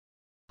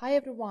Hi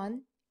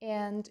everyone,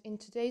 and in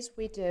today's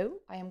video,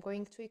 I am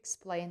going to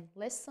explain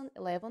lesson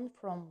 11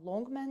 from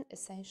Longman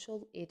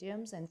Essential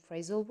Idioms and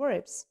Phrasal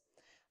Verbs.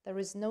 There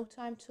is no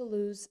time to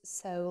lose,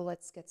 so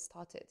let's get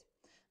started.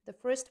 The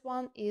first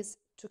one is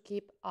to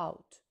keep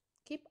out.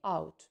 Keep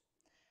out.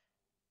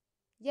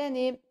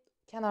 Yəni,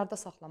 kənarda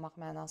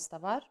saxlamaq mənası da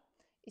var.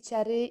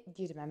 İçəri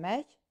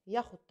girməmək,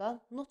 yaxud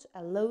da not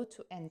allowed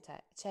to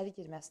enter, içəri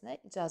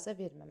girməsinə icazə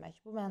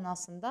verməmək. Bu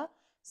mənasında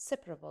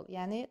separable,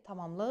 yəni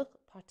tamamlıq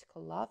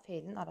particulla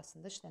feilin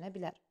arasında işlənə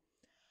bilər.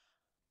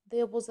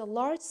 There was a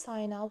large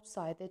sign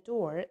outside the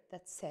door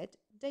that said,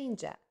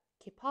 danger,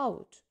 keep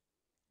out.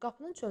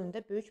 Qapının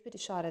çölündə böyük bir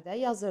işarədə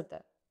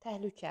yazırdı,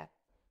 təhlükə,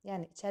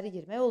 yəni içəri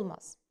girmək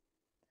olmaz.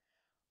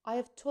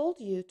 I have told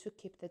you to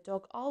keep the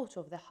dog out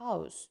of the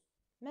house.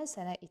 Mən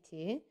sənə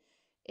itin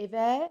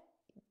evə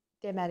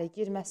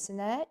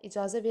girməsinə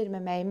icazə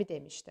verməməyimi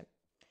demişdim.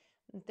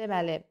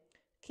 Deməli,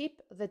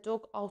 keep the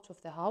dog out of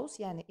the house,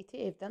 yəni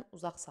iti evdən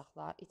uzaq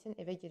saxla, itin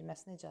evə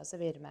girməsinə icazə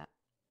vermə.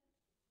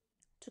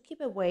 To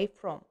keep away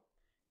from,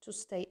 to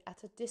stay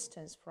at a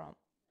distance from.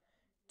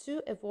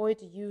 To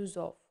avoid use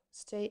of,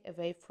 stay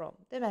away from.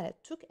 Deməli,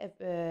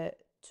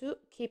 to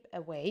keep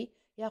away,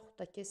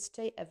 yaxud da ki,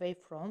 stay away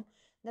from,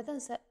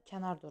 nədənsə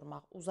kənar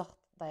durmaq, uzaq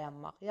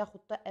dayanmaq,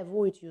 yaxud da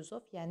avoid use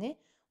of, yəni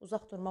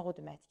uzaq durmaq o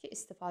deməkdir ki,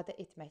 istifadə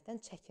etməkdən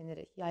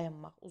çəkinirik,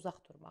 yayınmaq,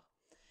 uzaq durmaq.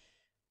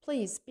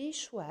 Please be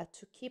sure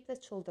to keep the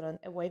children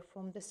away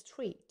from the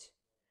street.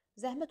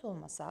 Zəhmət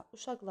olmasa,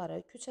 uşaqları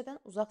küçədən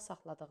uzaq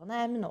saxladığına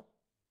əmin ol.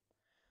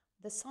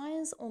 The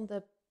signs on the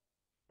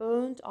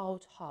burned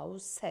out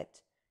house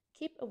said,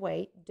 keep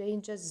away,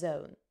 danger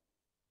zone.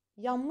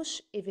 Yanmış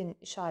evin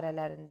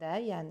işarələrində,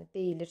 yəni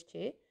deyilir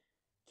ki,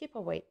 keep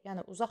away,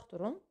 yəni uzaq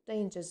durun,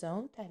 danger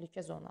zone,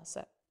 təhlükə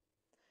zonası.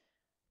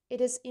 It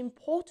is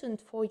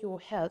important for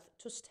your health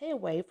to stay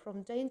away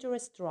from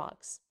dangerous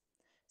drugs.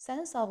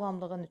 Sənin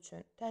sağlamlığın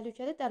üçün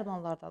təhlükəli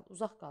dərmanlardan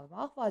uzaq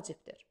qalmaq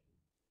vacibdir.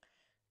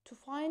 To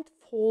find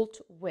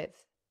fault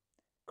with,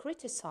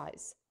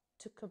 criticize,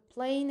 to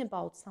complain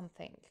about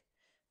something.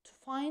 To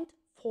find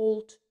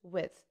fault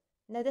with,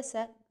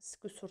 nədəsə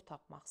qüsur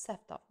tapmaq,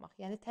 səhv tapmaq,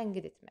 yəni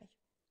tənqid etmək.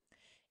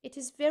 It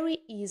is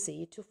very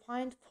easy to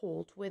find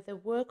fault with the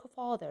work of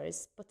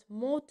others, but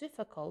more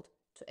difficult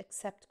to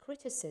accept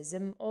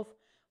criticism of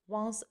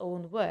one's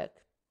own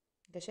work.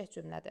 Qəşəng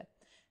cümlədir.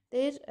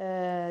 Deyir,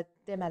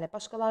 deməli,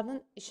 başqalarının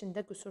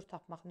işində qüsur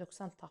tapmaq,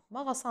 nöqsan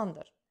tapmaq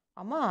asandır.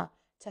 Amma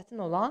çətin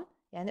olan,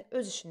 yəni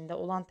öz işində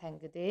olan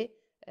tənqidi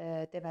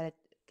deməli,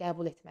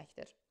 qəbul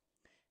etməkdir.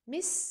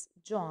 Miss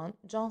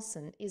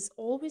Johnson is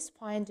always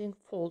finding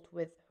fault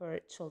with her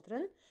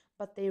children,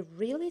 but they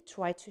really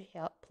try to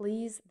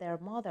please their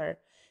mother.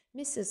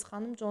 Mrs.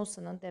 Xanım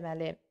Johnson'ın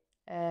deməli,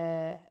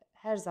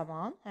 hər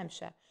zaman,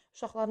 həmişə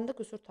uşaqlarında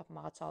qüsur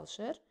tapmağa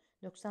çalışır,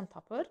 nöqsan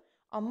tapır,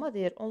 amma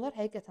deyir, onlar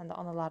həqiqətən də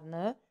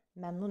analarını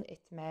məmnun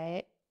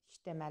etməyə,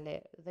 deməli,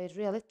 they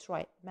really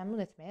try,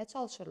 məmnun etməyə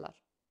çalışırlar.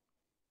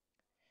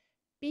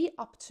 Be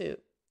up to.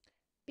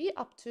 Be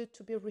up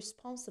to be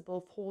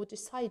responsible for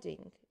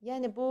deciding.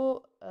 Yəni,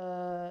 bu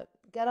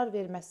qərar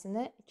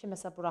verməsini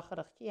kiməsə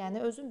buraxırıq ki,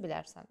 yəni özün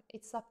bilərsən.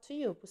 It's up to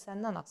you, bu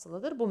səndən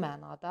asılıdır bu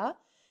mənada.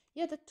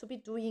 Ya da to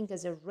be doing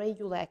as a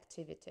regular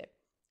activity.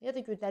 Ya da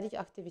gündəlik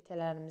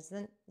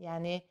aktivitələrimizin,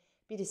 yəni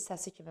bir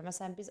hissəsi kimi.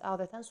 Məsələn, biz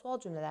adətən sual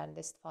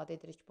cümlələrində istifadə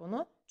edirik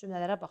bunu.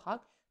 Cümlələrə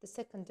baxaq. The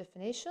second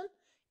definition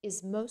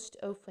is most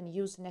often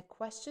used in a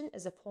question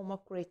as a form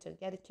of greeting.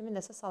 Yəni,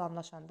 kiminləsə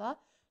salamlaşanda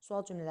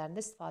sual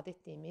cümlələrində istifadə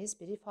etdiyimiz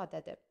bir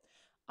ifadədir.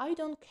 I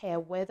don't care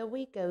whether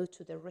we go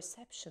to the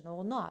reception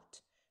or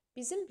not.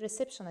 Bizim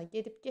reseptiona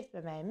gedib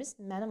getməməyimiz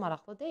mənə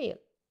maraqlı deyil.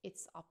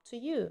 It's up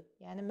to you.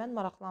 Yəni, mən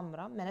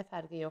maraqlanmıram, mənə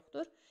fərqi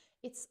yoxdur.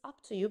 It's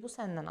up to you, bu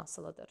səndən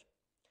asılıdır.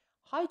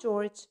 Hi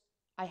George,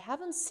 I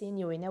haven't seen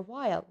you in a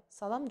while.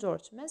 Salam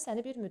George, mən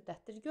səni bir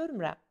müddətdir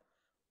görmürəm.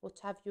 What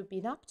have you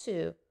been up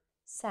to?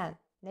 Sən,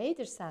 nə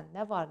edirsən,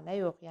 nə var, nə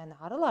yox, yəni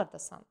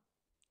haralardasan?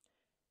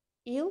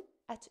 Ill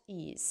at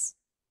ease.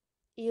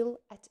 Ill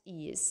at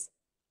ease.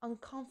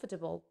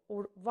 Uncomfortable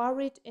or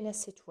worried in a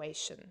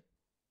situation.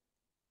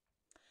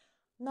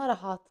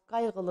 Narahat,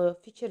 qayğılı,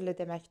 fikirli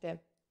deməkdir.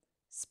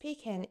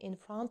 Speaking in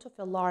front of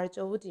a large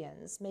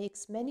audience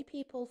makes many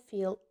people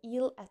feel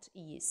ill at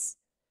ease.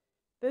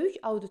 Böyük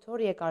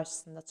auditoriya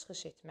qarşısında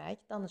çıxış etmək,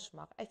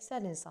 danışmaq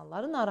əksər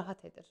insanları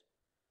narahat edir.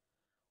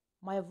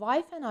 My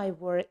wife and I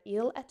were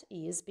ill at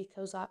ease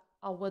because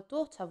our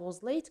daughter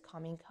was late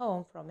coming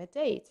home from a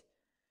date.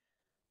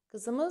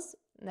 Qızımız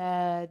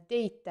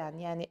datedən,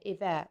 yəni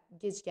evə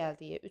gec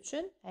gəldiyi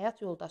üçün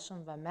həyat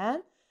yoldaşım və mən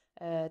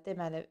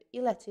deməli,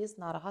 ill at ease,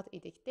 narahat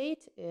idik.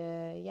 Date,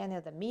 yəni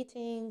the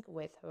meeting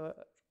with her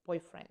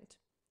boyfriend.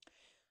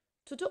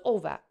 To do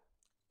over,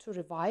 to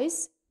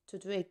revise, to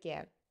do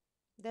again.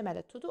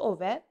 Deməli, to do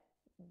over,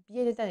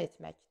 yenidən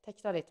etmək,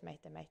 təkrar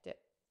etmək deməkdir.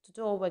 To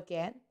do over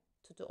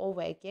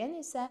again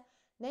isə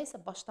nə isə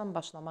başdan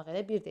başlamaq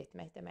elə bir də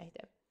etmək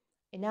deməkdir.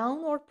 A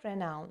noun or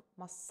pronoun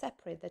must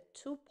separate the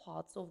two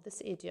parts of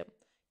this idiom.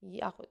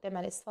 Yaxud,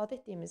 deməli, istifadə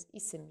etdiyimiz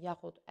isim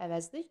yaxud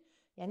əvəzlik,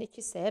 Yəni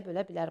iki hissəyə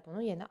bölə bilər bunu,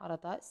 yenə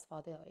arada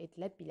istifadə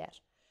edilə bilər.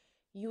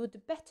 You'd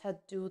better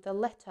do the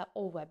letter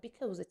over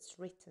because it's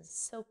written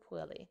so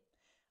poorly.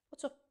 O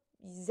çox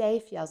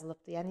zəif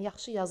yazılıbdır, yəni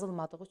yaxşı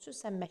yazılmadığı üçün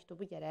sən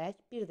məktubu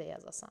gərək bir də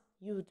yazasan.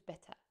 You'd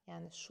better,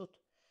 yəni should.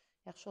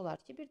 Yaxşı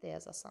olar ki, bir də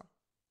yazasan.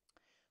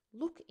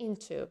 Look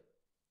into.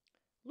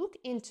 Look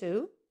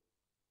into,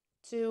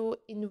 to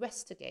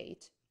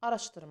investigate,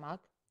 araşdırmaq.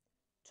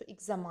 To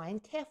examine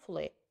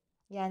carefully,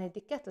 yəni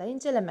diqqətlə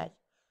incələmək.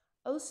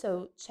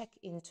 Also check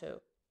into,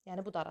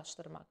 yəni bu da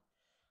araşdırmaq.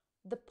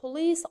 The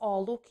police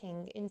are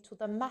looking into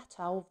the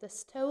matter of the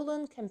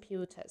stolen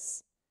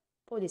computers.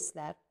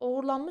 Polislər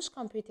oğurlanmış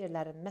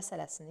kompüterlərin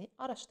məsələsini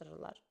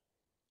araşdırırlar.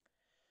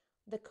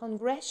 The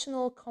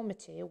Congressional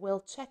Committee will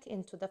check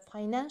into the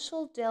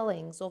financial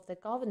dealings of the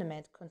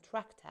government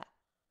contractor.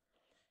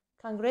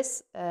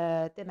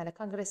 Deməli,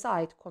 Konqresə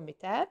aid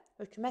komitə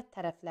hökumət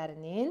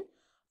tərəflərinin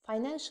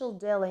financial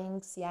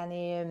dealings,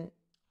 yəni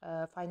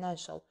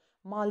financial,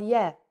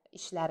 maliyyə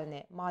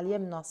işlərini, maliyyə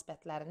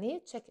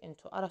münasibətlərini check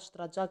into,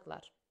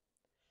 araşdıracaqlar.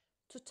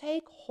 To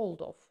take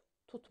hold of,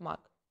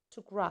 tutmaq,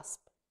 to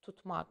grasp,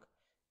 tutmaq,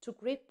 to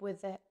grip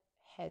with the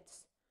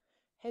heads.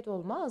 Head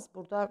olmaz,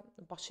 burada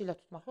başı ilə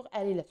tutmaq yox,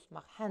 əli ilə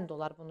tutmaq, hand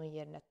olar bunun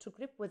yerinə. To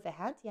grip with the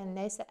hand, yəni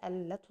nəyisə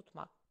əli ilə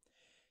tutmaq.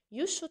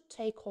 You should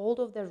take hold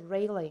of the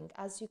railing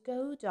as you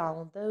go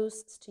down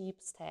those steep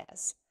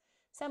stairs.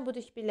 Sən bu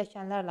dik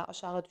pilləkənlərlə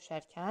aşağı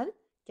düşərkən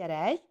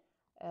gərək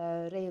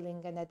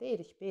railingə nə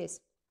deyirik biz?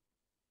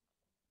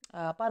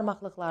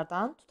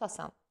 Barmaqlıqlardan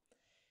tutasan.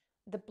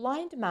 The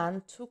blind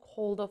man took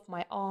hold of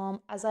my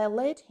arm as I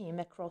led him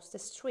across the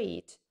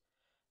street.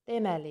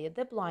 Deməli,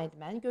 the blind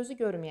man, gözü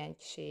görməyən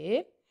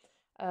kişi,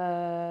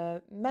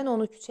 mən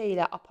onu küçə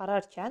ilə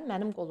apararkən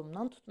mənim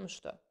qolumdan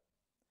tutmuşdu.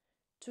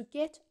 To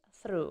get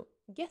through.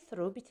 Get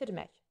through,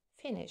 bitirmək.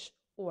 Finish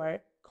or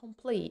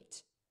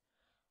complete.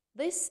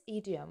 This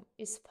idiom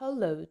is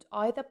followed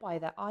either by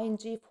the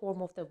ing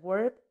form of the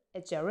verb a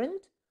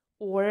gerund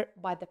or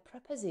by the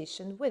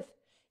preposition with.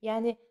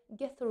 Yəni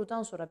get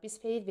through'dan sonra biz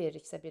feil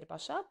veririksə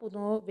birbaşa,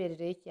 bunu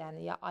veririk,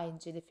 yəni ya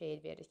ing-li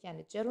feil veririk,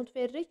 yəni gerund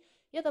veririk,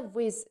 ya da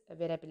with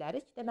verə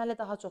bilərik. Deməli,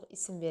 daha çox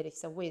isim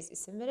veririksə with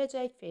isim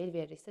verəcək, feil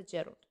veririksə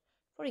gerund.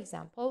 For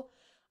example,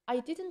 I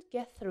didn't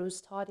get through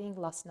studying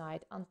last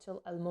night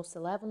until almost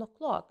 11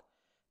 o'clock.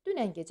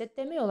 Dünən gecə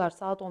demək olar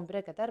saat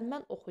 11-ə qədər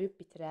mən oxuyub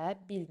bitirə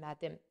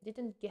bilmədim.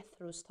 Didn't get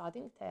through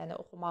studying, yəni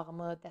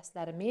oxumağımı,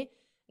 dərslərimi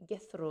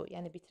get through,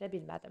 yəni bitirə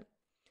bilmədim.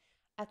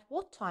 At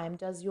what time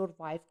does your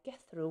wife get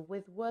through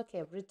with work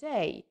every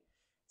day?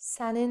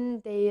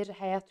 Sənin deyir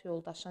həyat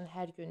yoldaşın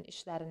hər gün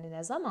işlərini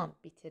nə zaman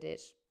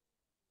bitirir?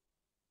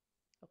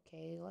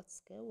 Okay,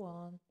 let's go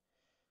on.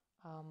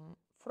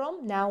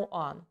 From now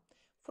on.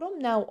 From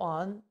now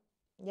on,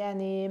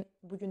 yəni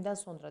bugündən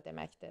sonra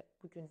deməkdir.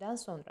 Bugündən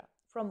sonra.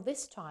 From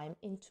this time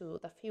into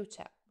the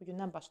future.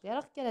 Bugündən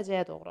başlayaraq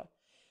gələcəyə doğru.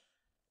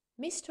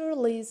 Mr.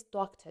 Lee's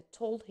doctor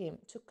told him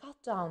to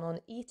cut down on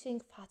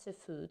eating fatty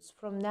foods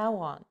from now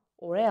on,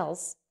 or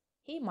else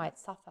he might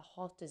suffer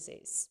heart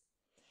disease.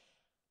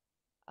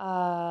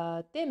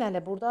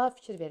 Deməli, burada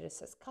fikir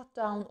verirsiniz. Cut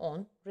down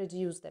on,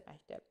 reduce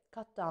deməkdir.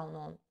 Cut down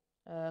on,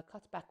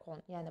 cut back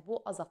on, yəni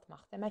bu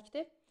azaltmaq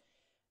deməkdir.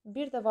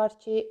 Bir də var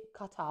ki,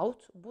 cut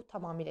out, bu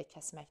tamamilə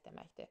kəsmək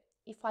deməkdir.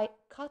 If I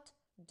cut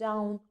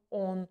down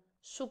on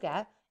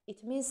sugar,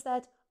 it means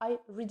that I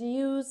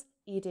reduce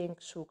eating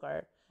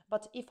sugar.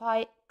 But if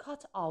I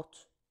cut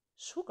out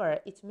sugar,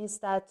 it means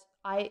that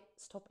I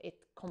stop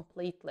it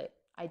completely.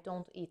 I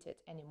don't eat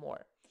it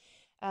anymore.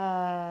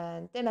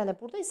 Deməli,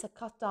 burada isə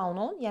cut down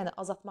on, yəni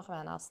azaltmaq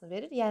mənasını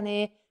verir.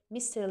 Yəni,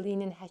 Mr.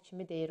 Lee'nin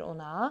həkimi deyir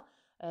ona,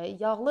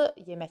 yağlı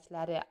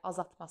yeməkləri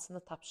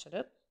azaltmasını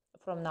tapşırıb,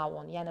 from now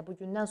on, yəni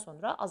bugündən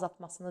sonra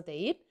azaltmasını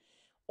deyib,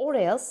 or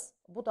else,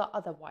 bu da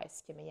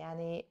otherwise kimi,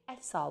 yəni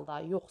əks halda,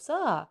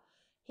 yoxsa,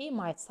 he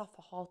might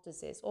suffer heart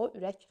disease, o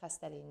ürək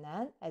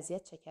xəstəliyindən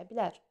əziyyət çəkə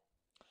bilər.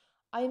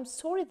 I'm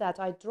sorry that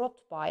I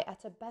dropped by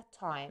at a bad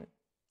time.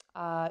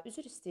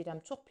 Üzr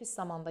istəyirəm, çox pis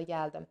zamanda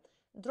gəldim.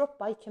 Drop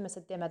by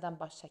kiməsə demədən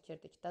baş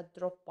çəkirdik də.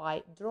 Drop by,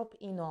 drop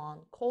in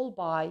on, call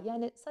by,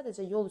 yəni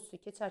sadəcə yol üstü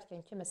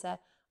keçərkən kiməsə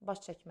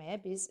baş çəkməyə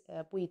biz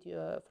bu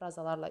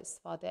frazalarla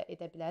istifadə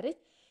edə bilərik.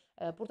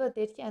 Burada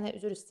deyir ki, yəni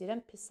üzr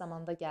istəyirəm, pis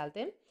zamanda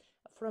gəldim.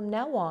 From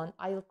now on,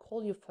 I'll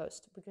call you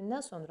first.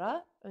 Bugündən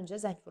sonra öncə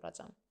zəng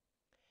vuracam.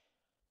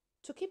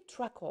 To keep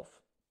track of.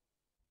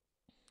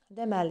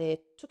 Deməli,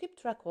 to keep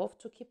track of,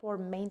 to keep or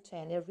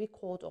maintain a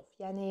record of.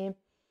 Yəni,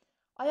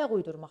 ayaq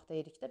uydurmaq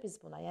deyirik də biz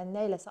buna. Yəni,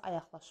 nə iləsə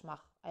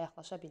ayaqlaşmaq,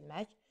 ayaqlaşa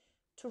bilmək.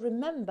 To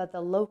remember the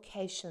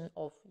location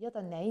of, ya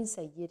da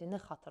nəyinsə yerini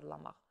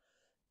xatırlamaq.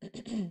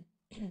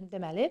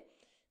 Deməli,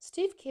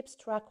 Steve keeps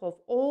track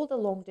of all the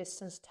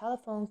long-distance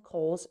telephone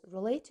calls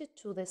related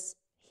to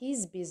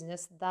his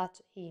business that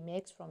he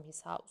makes from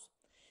his house.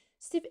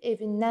 Steve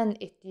evindən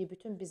etdiyi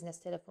bütün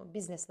bizneslə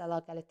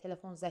əlaqəli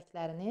telefon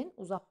zənglərinin,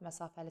 uzaq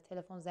məsafəli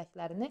telefon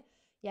zənglərini,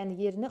 yəni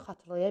yerini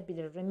xatırlaya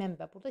bilir.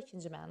 Remember, burada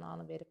ikinci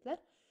mənanı veriblər.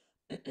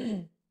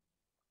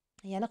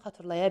 Yəni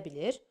xatırlaya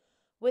bilir.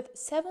 With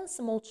 7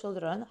 small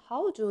children,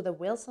 how do the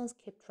Wilsons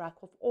keep track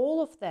of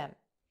all of them?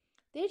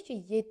 Deyir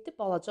ki, 7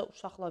 balaca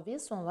uşaqla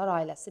Wilsonlar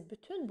ailəsi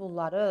bütün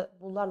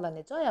bunlarla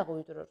necə ayaq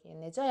uydurur?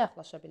 Yəni, necə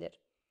ayaqlaşa bilir?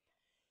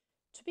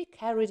 To be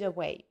carried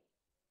away.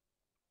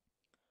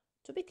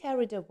 To be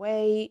carried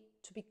away,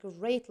 to be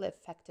greatly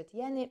affected.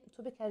 Yəni,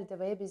 to be carried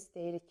away biz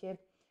deyirik ki,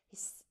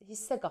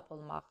 hissə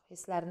qapılmaq,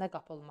 hisslərinə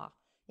qapılmaq.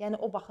 Yəni,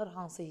 o baxır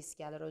hansı hiss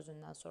gəlir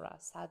özündən sonra.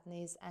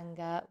 Sadness,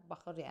 anger,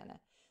 baxır yəni.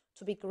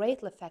 To be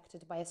greatly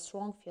affected by a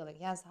strong feeling.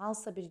 Yəni,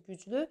 hansısa bir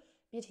güclü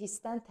bir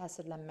hissdən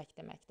təsirlənmək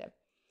deməkdir.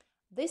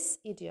 This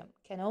idiom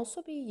can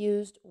also be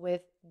used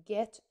with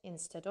get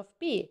instead of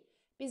be.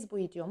 Biz bu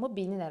idiomu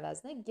be-nin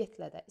əvəzinə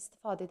get-lə də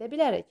istifadə edə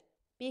bilərik.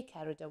 Be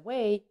carried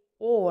away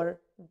or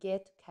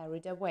get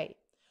carried away.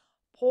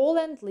 Paul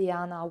and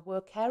Liana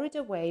were carried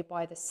away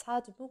by the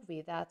sad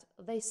movie that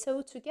they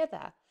saw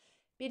together.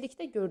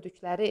 Birlikdə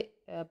gördükləri,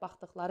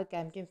 baxdıqları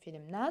qəmgin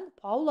filmdən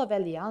Paula və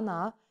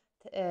Liana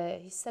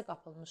hissə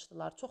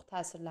qapılmışdılar, çox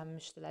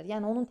təsirlənmişdilər.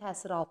 Yəni, onun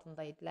təsiri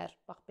altında idilər.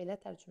 Bax, belə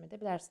tərcümə edə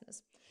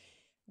bilərsiniz.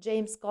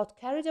 James got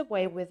carried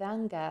away with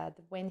anger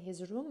when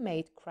his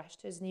roommate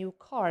crashed his new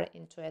car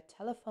into a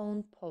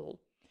telephone pole.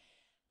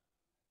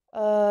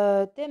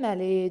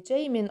 Deməli,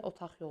 Jamie'in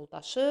otaq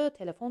yoldaşı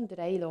telefon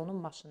dirəyi ilə onun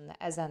maşınını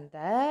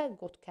əzəndə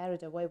got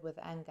carried away with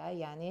anger,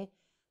 yəni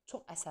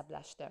çox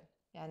əsəbləşdi.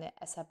 Yəni,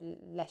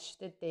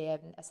 əsəbləşdi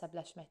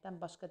əsəbləşməkdən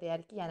başqa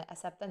deyərik ki, yəni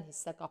əsəbdən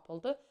hissə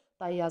qapıldı.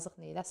 Dayı yazıq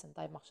neyləsin,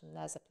 dayı maşınını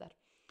əziblər.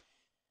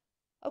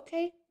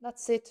 Okay,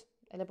 that's it.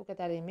 Elə bu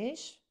qədər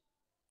imiş.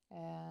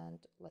 And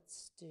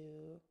let's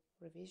do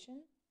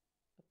revision.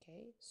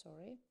 Okay,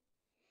 sorry.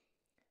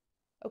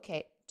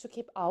 Okay, to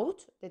keep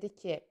out, dedik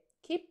ki,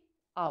 keep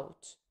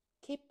out,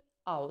 keep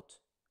out.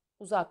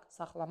 Uzaq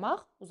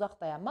saxlamaq, uzaq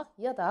dayanmaq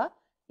ya da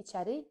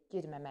içəri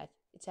girməmək,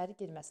 içəri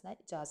girməsinə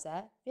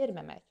icazə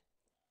verməmək.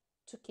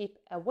 To keep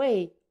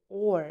away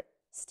or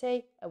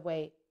stay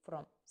away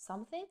from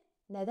something,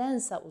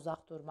 nədənsə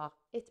uzaq durmaq,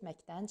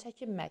 etməkdən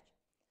çəkinmək.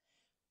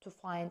 To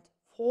find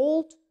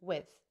fault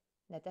with,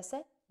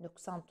 nədəsə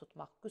nöqsan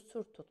tutmaq,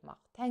 qüsur tutmaq,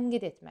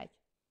 tənqid etmək.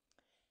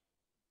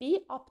 Be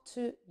up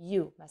to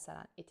you,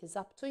 məsələn, it is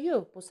up to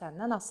you, bu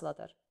səndən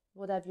asılıdır.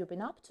 What have you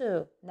been up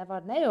to? Nə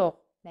var, nə yox?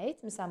 Nə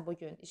etmisən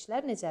bugün?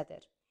 İşlər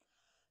necədir?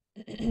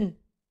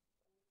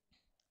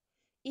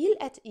 Ill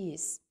at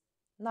ease,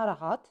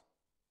 narahat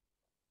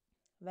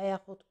və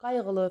yaxud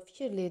qayğılı,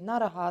 fikirli,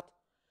 narahat.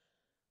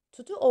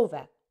 To do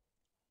over,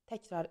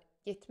 təkrar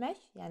etmək,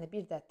 yəni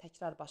bir də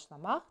təkrar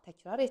başlamaq,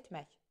 təkrar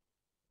etmək.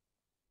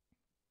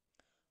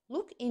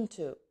 Look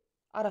into,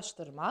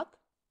 araşdırmaq.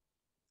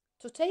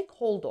 To take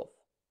hold of,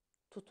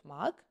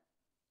 tutmaq.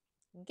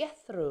 Get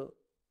through,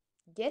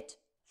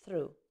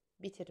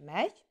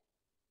 bitirmək.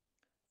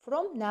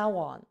 From now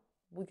on,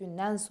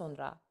 bugündən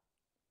sonra.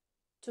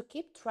 To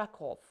keep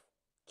track of,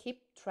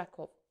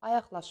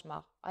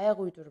 ayaqlaşmaq, ayaq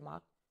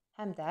uydurmaq.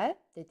 Həm də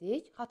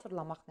dedik,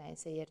 xatırlamaq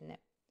nəyinsə yerini.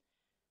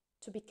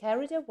 To be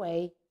carried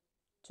away,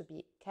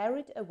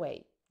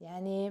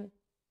 yəni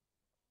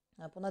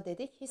buna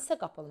dedik, hissə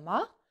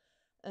qapılmaq.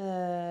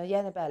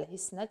 Yəni, bəli,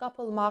 hissinə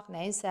qapılmaq,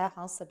 nəyinsə,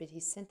 hansısa bir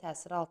hissin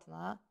təsiri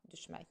altına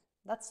düşmək.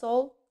 That's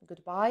all.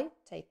 Goodbye.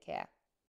 Take care.